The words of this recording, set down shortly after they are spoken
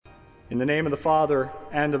In the name of the Father,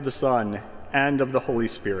 and of the Son, and of the Holy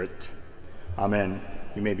Spirit. Amen.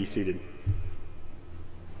 You may be seated.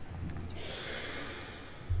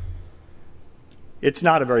 It's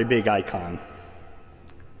not a very big icon.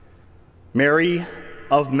 Mary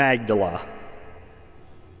of Magdala.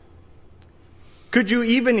 Could you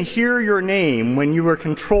even hear your name when you were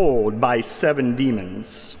controlled by 7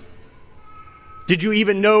 demons? Did you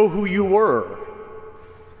even know who you were?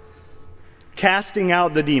 Casting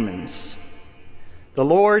out the demons, the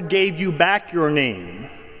Lord gave you back your name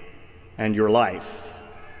and your life.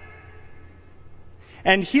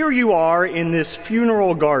 And here you are in this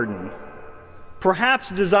funeral garden, perhaps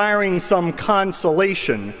desiring some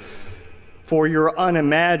consolation for your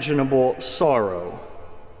unimaginable sorrow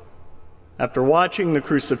after watching the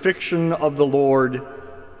crucifixion of the Lord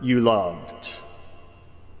you loved.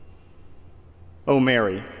 O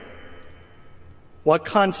Mary, what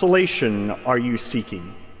consolation are you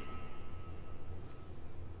seeking?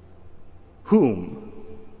 Whom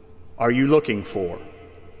are you looking for?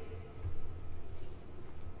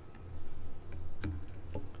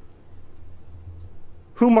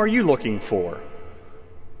 Whom are you looking for?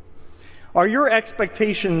 Are your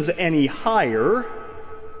expectations any higher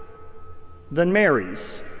than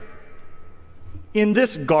Mary's in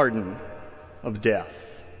this garden of death?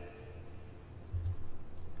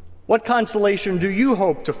 What consolation do you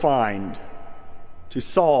hope to find to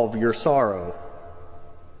solve your sorrow,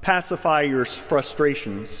 pacify your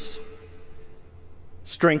frustrations,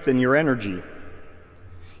 strengthen your energy,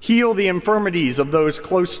 heal the infirmities of those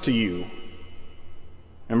close to you,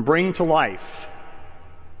 and bring to life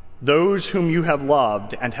those whom you have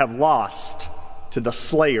loved and have lost to the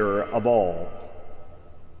slayer of all?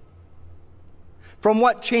 From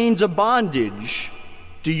what chains of bondage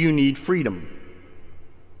do you need freedom?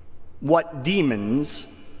 What demons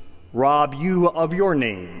rob you of your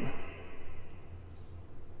name?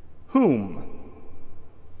 Whom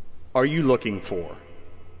are you looking for?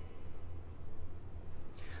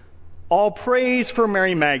 All praise for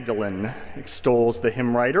Mary Magdalene, extols the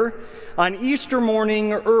hymn writer. On Easter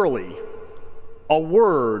morning early, a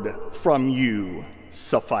word from you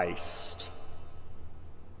sufficed.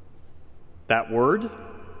 That word?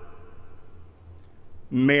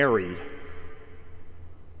 Mary.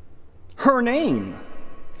 Her name.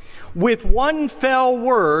 With one fell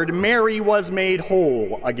word, Mary was made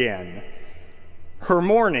whole again. Her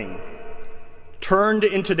mourning turned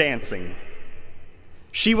into dancing.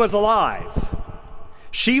 She was alive.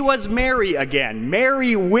 She was Mary again,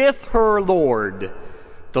 Mary with her Lord,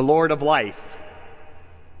 the Lord of life,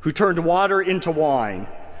 who turned water into wine,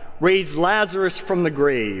 raised Lazarus from the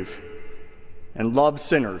grave, and loved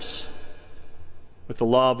sinners with the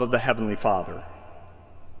love of the Heavenly Father.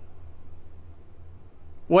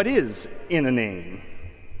 What is in a name?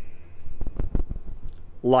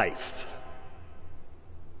 Life.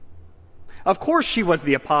 Of course, she was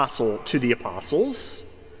the apostle to the apostles,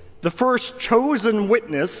 the first chosen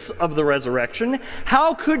witness of the resurrection.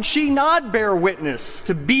 How could she not bear witness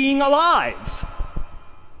to being alive?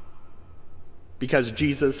 Because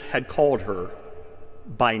Jesus had called her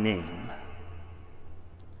by name.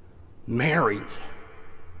 Mary.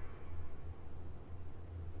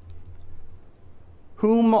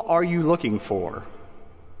 Whom are you looking for?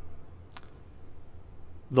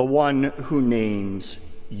 The one who names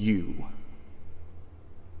you.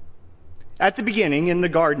 At the beginning, in the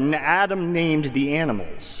garden, Adam named the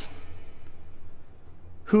animals.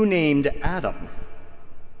 Who named Adam?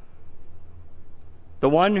 The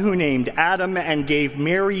one who named Adam and gave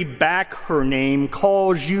Mary back her name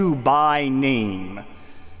calls you by name.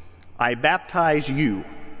 I baptize you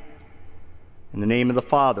in the name of the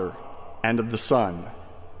Father, and of the Son,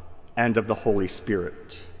 and of the Holy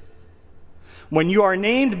Spirit. When you are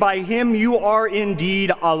named by him, you are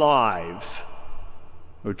indeed alive,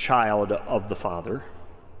 O child of the Father.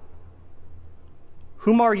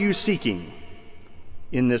 Whom are you seeking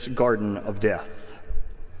in this garden of death?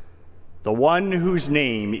 The one whose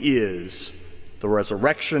name is the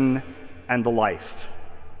resurrection and the life,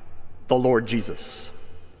 the Lord Jesus,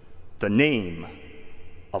 the name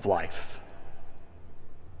of life.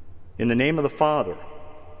 In the name of the Father,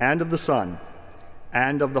 and of the Son,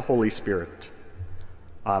 and of the Holy Spirit.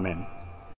 Amen.